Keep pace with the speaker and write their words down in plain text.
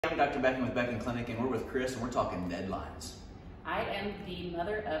I'm Dr. Beckin with Beckin Clinic, and we're with Chris, and we're talking deadlines. I am the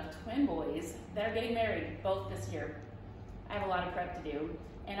mother of twin boys that are getting married, both this year. I have a lot of prep to do,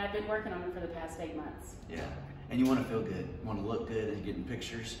 and I've been working on it for the past 8 months. Yeah, and you want to feel good, you want to look good and getting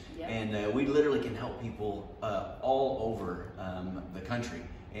pictures. Yep. And we literally can help people all over the country.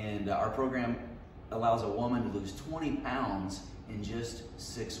 And our program allows a woman to lose 20 pounds in just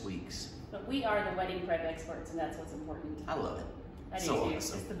 6 weeks. But we are the wedding prep experts, and that's what's important. I love it. I do So too.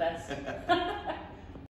 awesome. It's the best.